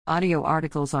Audio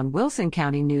articles on Wilson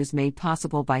County News made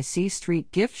possible by C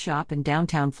Street Gift Shop in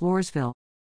downtown Floresville.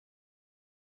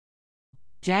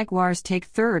 Jaguars take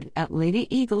third at Lady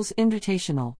Eagles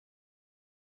Invitational.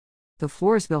 The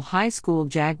Floresville High School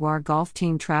Jaguar golf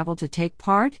team traveled to take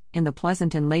part in the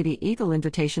Pleasanton Lady Eagle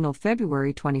Invitational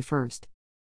February 21st.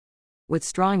 With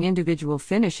strong individual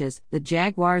finishes, the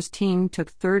Jaguars team took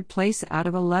third place out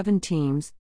of 11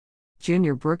 teams.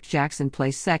 Junior Brooke Jackson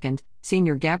placed second,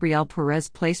 Senior Gabrielle Perez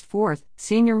placed fourth,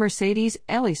 Senior Mercedes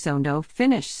Elizondo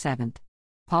finished seventh.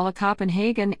 Paula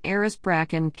Copenhagen, Eris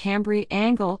Bracken, Cambry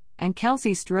Angle, and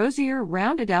Kelsey Strozier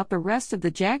rounded out the rest of the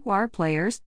Jaguar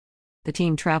players. The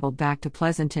team traveled back to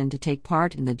Pleasanton to take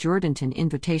part in the Jourdanton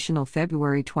Invitational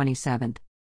February 27th.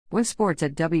 With sports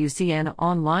at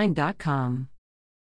WCNOnline.com.